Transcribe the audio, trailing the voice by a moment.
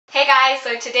Hey guys,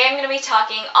 so today I'm going to be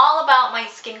talking all about my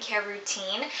skincare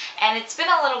routine, and it's been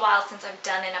a little while since I've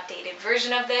done an updated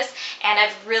version of this, and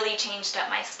I've really changed up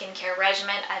my skincare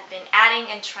regimen. I've been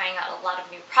adding and trying out a lot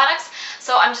of new products,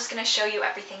 so I'm just going to show you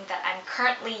everything that I'm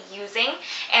currently using.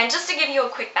 And just to give you a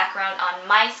quick background on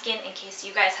my skin, in case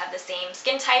you guys have the same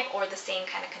skin type or the same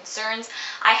kind of concerns,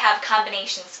 I have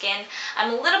combination skin.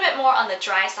 I'm a little bit more on the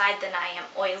dry side than I am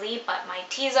oily, but my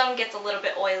T-zone gets a little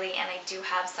bit oily, and I do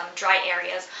have some dry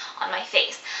areas on my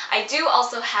face. I do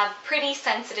also have pretty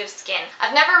sensitive skin.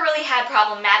 I've never really had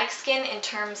problematic skin in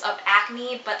terms of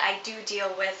acne, but I do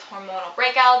deal with hormonal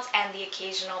breakouts and the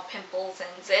occasional pimples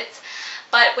and zits.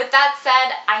 But with that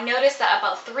said, I noticed that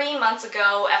about 3 months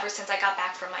ago, ever since I got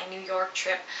back from my New York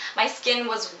trip, my skin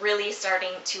was really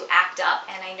starting to act up,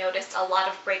 and I noticed a lot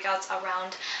of breakouts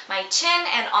around my chin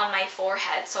and on my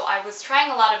forehead. So I was trying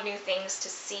a lot of new things to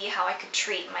see how I could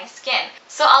treat my skin.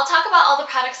 So I'll talk about all the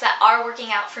products that are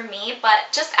working out for me, but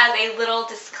just as a little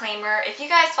disclaimer, if you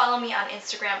guys follow me on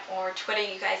Instagram or Twitter,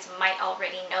 you guys might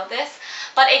already know this,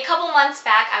 but a couple months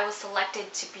back I was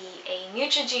selected to be a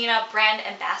Neutrogena Brand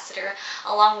Ambassador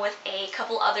along with a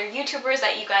couple other YouTubers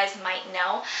that you guys might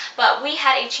know, but we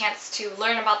had a chance to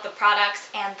learn about the products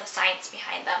and the science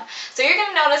behind them. So you're going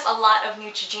to notice a lot of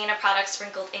Neutrogena products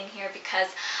sprinkled in here because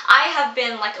I have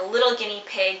been like a little guinea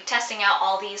pig testing out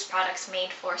all these products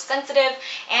made for sensitive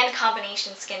and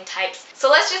combination skin types. So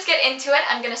let's just get into it.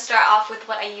 I'm going to start off with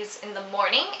what I use in the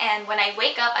morning, and when I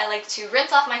wake up I like to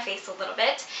rinse off my face a little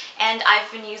bit, and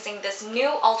I've been using this new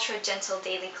Ultra Gentle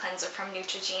Daily Cleanser from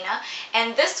Neutrogena,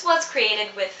 and this was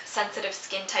created with sensitive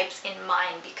skin types in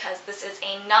mind because this is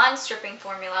a non-stripping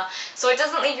formula, so it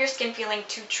doesn't leave your skin feeling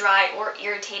too dry or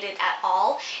irritated at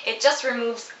all. It just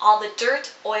removes all the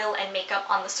dirt, oil, and makeup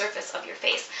on the surface of your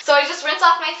face. So I just rinse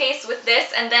off my face with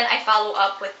this, and then I follow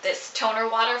up with this toner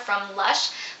water from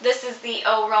LUSH. This is the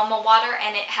Roma water,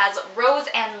 and it has rose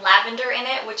and lavender in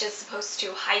it, which is supposed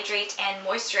to hydrate and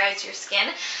moisturize your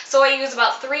skin. So I use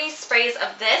about 3 sprays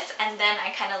of this, and then I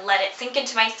kind of let it sink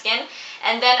into my skin,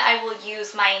 and then I will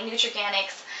use my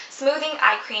Nutriganics smoothing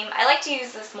eye cream. I like to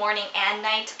use this morning and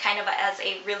night kind of as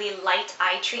a really light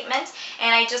eye treatment,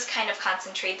 and I just kind of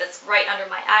concentrate this right under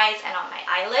my eyes and on my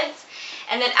eyelids.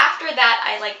 And then after that,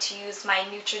 I like to use my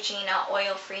Neutrogena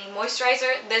oil-free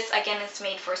moisturizer. This again is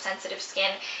made for sensitive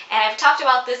skin, and I've talked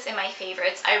about this in my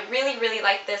favorites. I really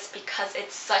like this because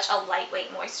it's such a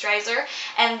lightweight moisturizer,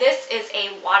 and this is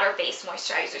a water-based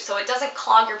moisturizer, so it doesn't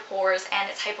clog your pores and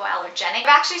it's hypoallergenic. I've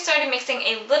actually started mixing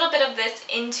a little bit of this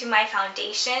into my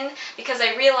foundation because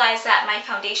I realize that my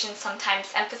foundation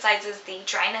sometimes emphasizes the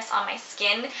dryness on my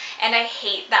skin, and I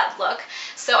hate that look.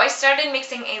 So I started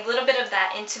mixing a little bit of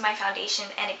that into my foundation,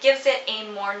 and it gives it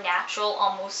a more natural,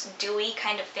 almost dewy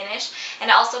kind of finish, and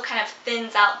it also kind of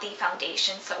thins out the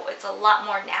foundation, so it's a lot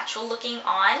more natural looking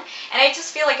on, and I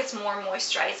just feel like it's more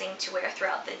moisturizing to wear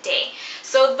throughout the day.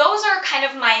 So those are kind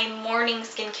of my morning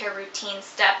skincare routine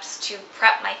steps to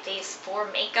prep my face for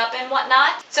makeup and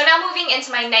whatnot. So now moving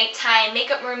into my nighttime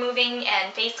makeup removing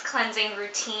and face cleansing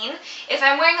routine. If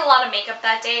I'm wearing a lot of makeup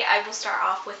that day, I will start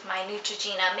off with my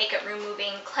Neutrogena makeup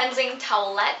removing cleansing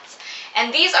towelettes.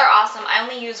 And these are awesome. I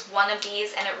only use one of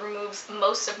these, and it removes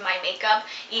most of my makeup,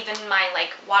 even my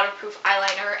like waterproof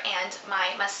eyeliner and my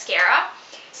mascara.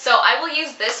 So I will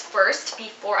use this first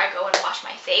before I go and wash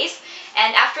my face,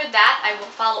 and after that I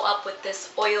will follow up with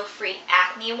this oil-free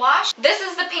acne wash. This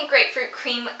is the Pink Grapefruit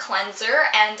Cream Cleanser,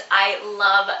 and I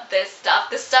love this stuff.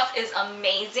 This stuff is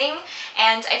amazing,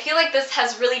 and I feel like this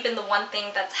has really been the one thing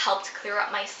that's helped clear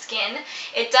up my skin.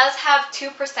 It does have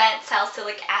 2%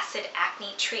 salicylic acid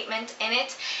acne treatment in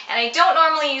it, and I don't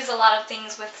normally use a lot of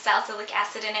things with salicylic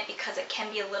acid in it because it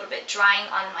can be a little bit drying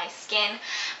on my skin,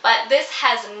 but this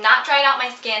has not dried out my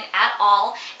skin at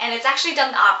all, and it's actually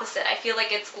done the opposite. I feel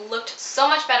like it's looked so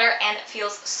much better and it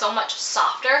feels so much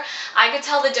softer. I could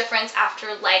tell the difference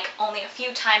after like only a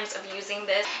few times of using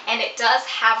this, and it does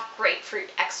have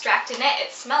grapefruit extract in it.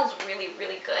 It smells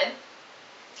really good.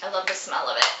 I love the smell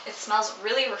of it. It smells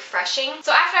really refreshing.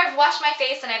 So after I've washed my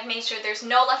face and I've made sure there's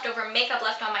no leftover makeup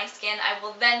left on my skin, I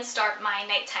will then start my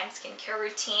nighttime skincare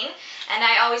routine. And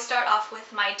I always start off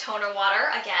with my toner water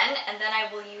again, and then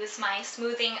I will use my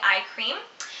smoothing eye cream.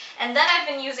 And then I've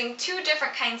been using 2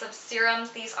 different kinds of serums.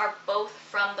 These are both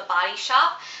from the Body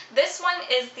Shop. This one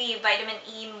is the Vitamin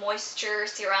E Moisture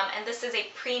Serum, and this is a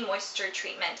pre-moisture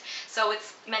treatment. So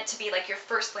it's meant to be like your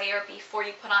first layer before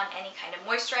you put on any kind of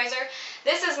moisturizer.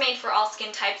 This is made for all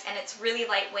skin types, and it's really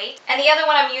lightweight. And the other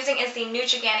one I'm using is the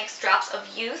Nutriganics Drops of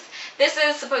Youth. This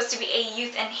is supposed to be a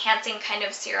youth-enhancing kind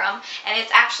of serum, and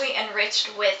it's actually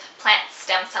enriched with plant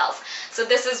stem cells. So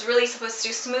this is really supposed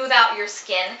to smooth out your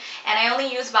skin, and I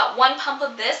only use about about 1 pump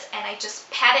of this, and I just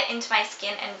pat it into my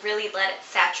skin and really let it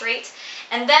saturate.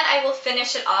 And then I will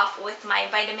finish it off with my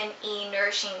Vitamin E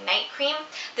Nourishing Night Cream.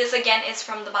 This again is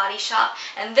from The Body Shop,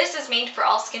 and this is made for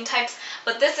all skin types,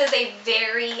 but this is a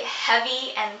very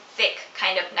heavy and thick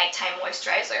kind of nighttime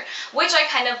moisturizer, which I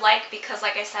kind of like because,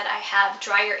 like I said, I have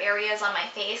drier areas on my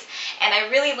face, and I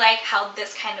really like how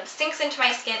this kind of sinks into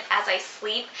my skin as I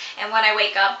sleep, and when I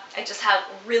wake up, I just have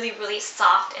really, really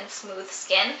soft and smooth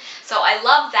skin. So I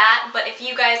love that, but if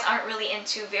you guys aren't really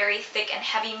into very thick and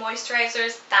heavy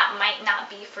moisturizers, that might not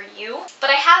be for you. But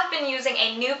I have been using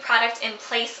a new product in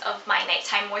place of my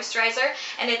nighttime moisturizer,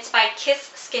 and it's by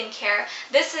Kiss Skincare.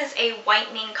 This is a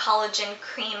whitening collagen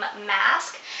cream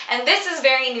mask, and this is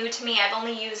very new to me. I've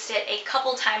only used it a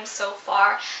couple times so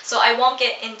far, so I won't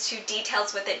get into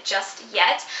details with it just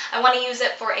yet. I want to use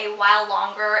it for a while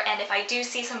longer, and if I do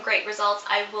see some great results,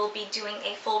 I will be doing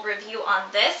a full review on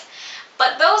this.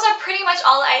 But those are pretty much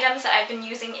all the items that I've been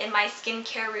using in my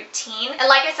skincare routine. And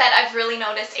like I said, I've really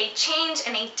noticed a change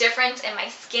and a difference in my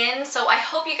skin. So I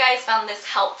hope you guys found this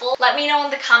helpful. Let me know in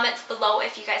the comments below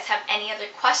if you guys have any other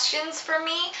questions for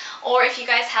me, or if you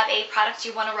guys have a product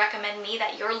you want to recommend me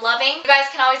that you're loving. You guys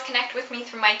can always connect with me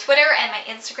through my Twitter and my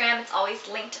Instagram. It's always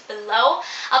linked below.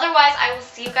 Otherwise, I will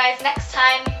see you guys next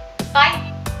time. Bye!